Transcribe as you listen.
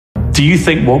Do you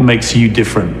think what makes you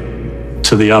different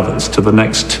to the others, to the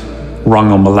next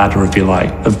rung on the ladder, if you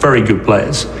like, of very good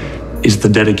players, is the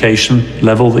dedication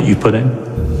level that you put in?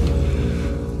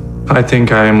 I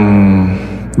think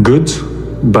I'm good,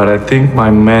 but I think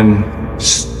my main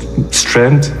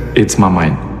strength, it's my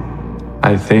mind.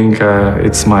 I think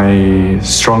it's my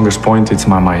strongest point, it's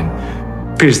my mind.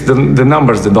 Pierce, the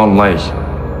numbers, they don't lie.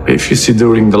 If you see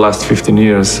during the last 15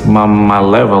 years, my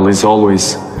level is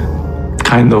always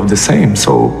kind of the same.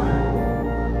 So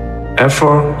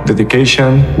effort,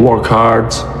 dedication, work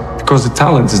hard, because the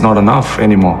talent is not enough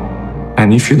anymore.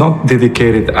 And if you don't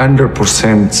dedicate it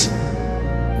 100%,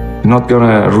 you're not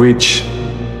gonna reach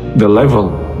the level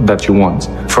that you want.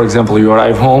 For example, you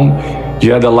arrive home,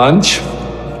 you had a lunch,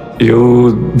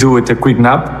 you do it a quick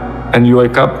nap, and you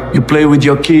wake up, you play with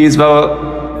your kids, blah,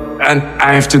 blah, and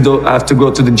I have to go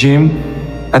to the gym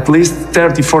at least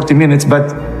 30, 40 minutes,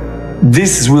 but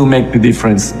this will make the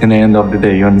difference in the end of the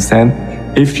day, you understand?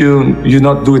 If you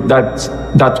not do it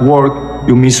that work,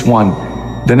 you miss one.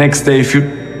 The next day,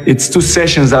 it's 2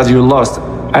 sessions that you lost,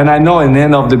 and I know in the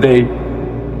end of the day,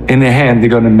 in the hand, they're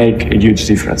gonna make a huge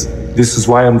difference. This is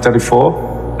why I'm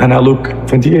 34 and I look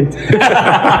 28.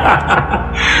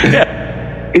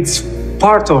 Yeah. It's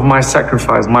part of my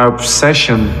sacrifice, my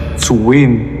obsession to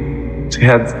win, to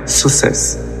have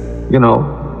success. You know,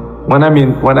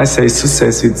 when I say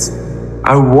success, it's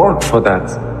I work for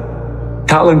that.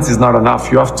 Talent is not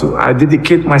enough. I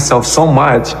dedicate myself so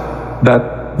much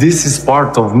that this is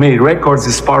part of me. Records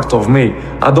is part of me.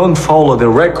 I don't follow the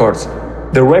records.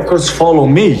 The records follow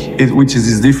me, which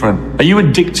is different. Are you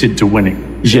addicted to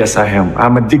winning? Yes, I am.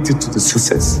 I'm addicted to the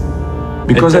success.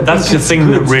 Because that's the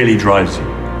thing that really drives you.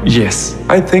 Yes,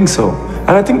 I think so.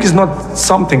 And I think it's not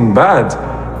something bad.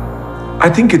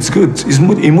 I think it's good. It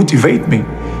motivates me.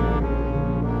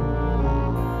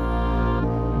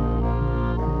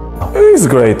 It's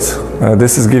great.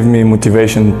 This is giving me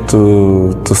motivation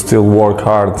to still work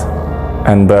hard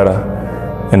and better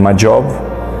in my job.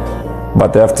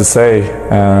 But I have to say,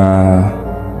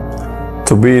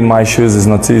 to be in my shoes is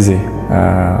not easy.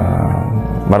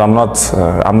 But I'm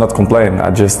not complaining. I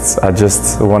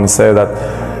just want to say that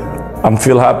I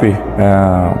feel happy.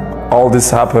 All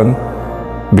this happened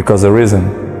because the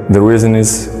reason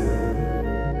is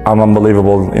I'm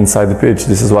unbelievable inside the pitch.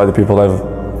 This is why the people have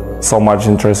so much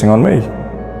interest on me.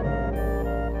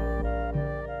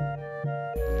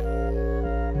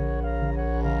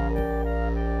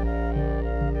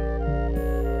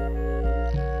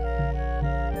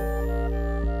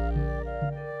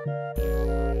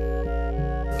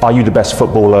 Are you the best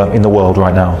footballer in the world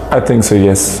right now? I think so,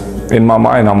 yes. In my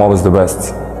mind, I'm always the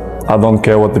best. I don't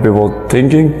care what the people are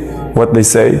thinking, what they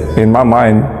say. In my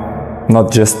mind,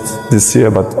 not just this year,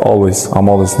 but always, I'm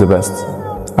always the best.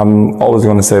 I'm always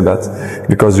going to say that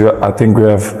because I think we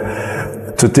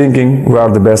have to thinking we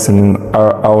are the best in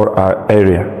our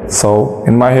area. So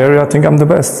in my area, I think I'm the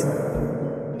best.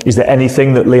 Is there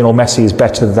anything that Lionel Messi is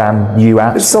better than you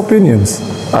at? It's opinions.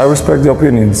 I respect the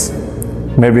opinions.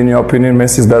 Maybe in your opinion,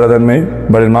 Messi is better than me,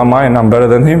 but in my mind, I'm better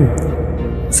than him.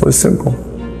 So it's simple.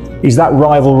 Is that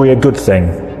rivalry a good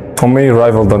thing? For me,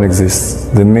 rival don't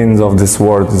exist. The means of this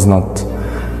word is not,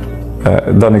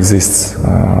 don't exist.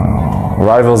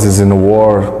 Rivals is in a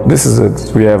war. This is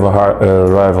it. We have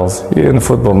rivals. Here in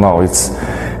football, no. It's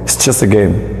just a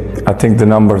game. I think the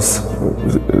numbers,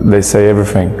 they say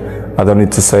everything. I don't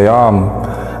need to say, I'm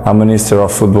a minister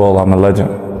of football, I'm a legend.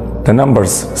 The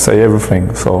numbers say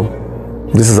everything. So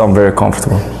I'm very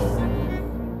comfortable.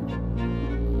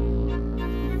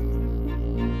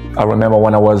 I remember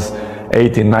when I was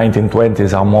 18, 19,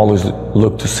 20s, I'm always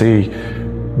looked to see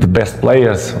the best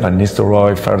players, Van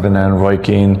Nistelrooy, Ferdinand, Roy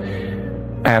Keane,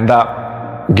 and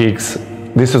gigs.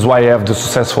 This is why I have the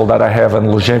successful that I have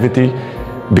and longevity,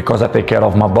 because I take care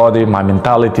of my body, my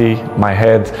mentality, my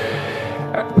head,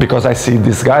 because I see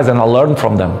these guys and I learn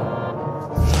from them.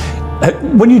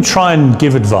 When you try and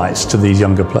give advice to these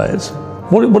younger players,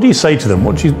 what do you say to them?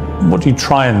 What do you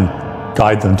try and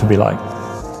guide them to be like?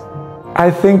 I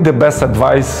think the best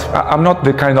advice, I'm not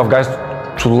the kind of guy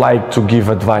to like to give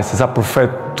advice. I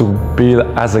prefer to be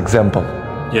as example.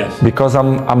 Yes. Because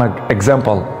I'm an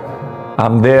example.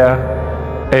 I'm there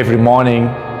every morning.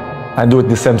 I do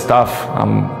the same stuff.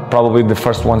 I'm probably the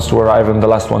first ones to arrive and the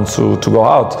last ones to go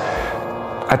out.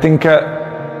 I think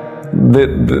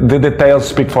the details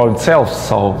speak for itself.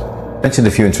 So. You mentioned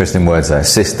a few interesting words there.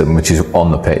 System, which is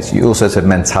on the pitch. You also said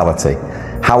mentality.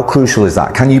 How crucial is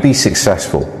that? Can you be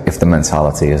successful if the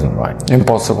mentality isn't right?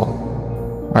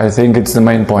 Impossible. I think it's the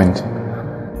main point.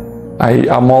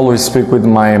 I'm always speak with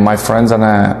my friends,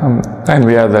 and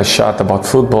we had a chat about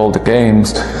football, the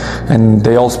games, and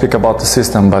they all speak about the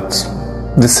system. But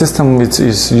the system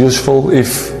is useful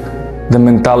if the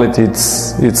mentality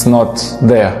it's not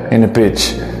there in the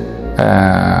pitch.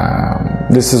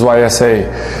 This is why I say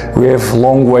we have a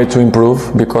long way to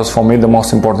improve, because for me the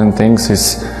most important things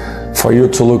is for you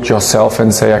to look yourself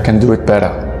and say, I can do it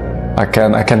better. I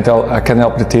can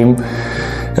help the team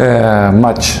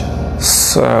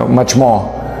much more.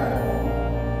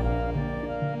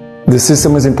 The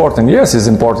system is important. Yes, it's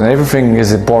important. Everything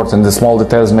is important. The small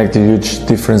details make the huge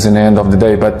difference in the end of the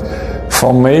day. But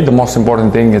for me, the most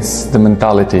important thing is the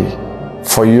mentality.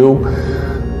 For you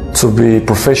to be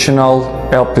professional,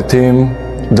 help the team,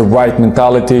 the right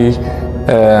mentality,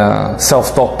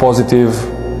 self-talk positive.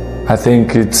 I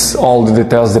think it's all the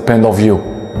details depend of you,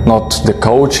 not the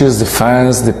coaches, the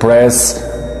fans, the press.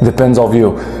 Depends of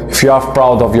you. If you are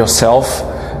proud of yourself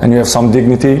and you have some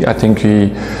dignity, I think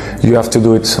you have to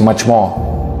do it much more.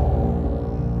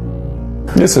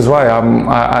 This is why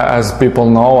as people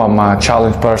know, I'm a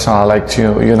challenge person. I like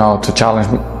to challenge,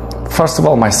 first of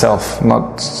all, myself.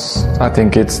 I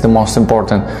think it's the most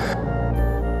important.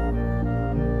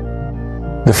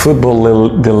 The football,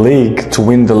 the league, to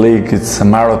win the league, it's a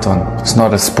marathon. It's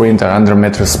not a sprint, a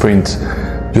 100-meter sprint.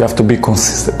 You have to be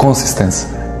consistent.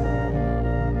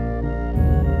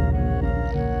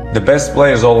 The best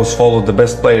players always follow the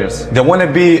best players. They want to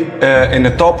be in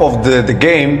the top of the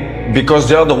game because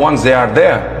the other ones, they are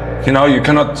there. You know, you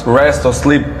cannot rest or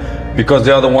sleep because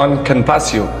the other one can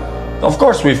pass you. Of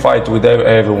course we fight with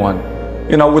everyone,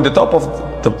 you know, with the top of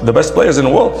the best players in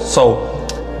the world. So,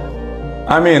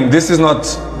 I mean, this is not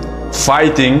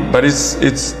fighting, but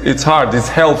it's hard, it's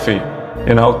healthy.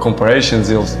 You know, comparisons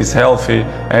is healthy,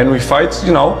 and we fight,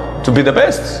 you know, to be the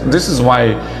best. This is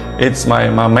why it's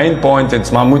my main point,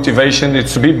 it's my motivation,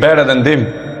 it's to be better than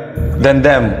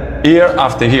them, year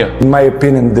after year. In my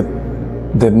opinion,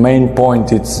 the main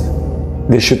point is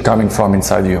they should coming from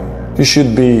inside you. You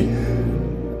should be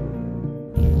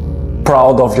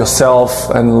proud of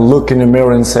yourself and look in the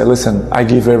mirror and say, listen, I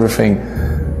give everything.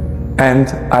 And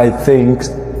I think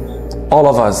all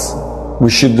of us, we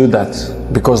should do that,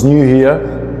 because new year,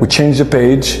 we change the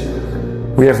page,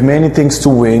 we have many things to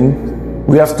win.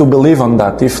 We have to believe on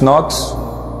that. If not,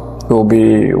 it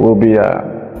will be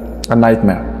a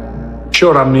nightmare.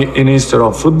 Sure, I'm in history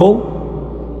of football,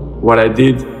 what I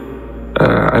did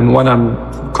and what I'm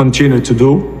continue to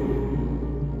do.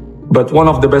 But one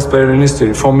of the best players in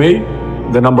history, for me,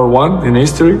 the number one in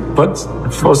history. But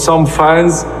for some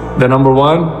fans, the number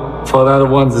one, for the other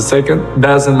ones, the second.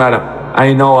 Doesn't matter.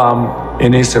 I know I'm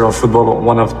in history of football,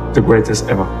 one of the greatest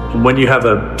ever. When you have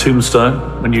a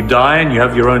tombstone, when you die and you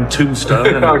have your own tombstone,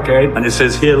 and, okay, and it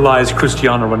says, here lies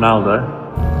Cristiano Ronaldo,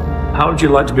 how would you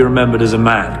like to be remembered as a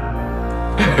man?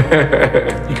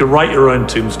 You could write your own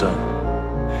tombstone.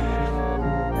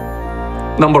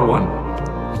 Number one.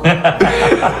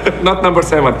 Not number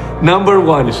 7, number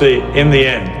 1. You see, in the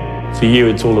end, for you,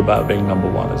 it's all about being number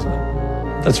 1, isn't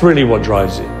it? That's really what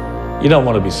drives you. You don't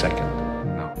want to be second.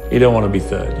 You don't want to be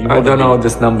third. I don't know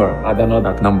this number. I don't know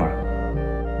that number.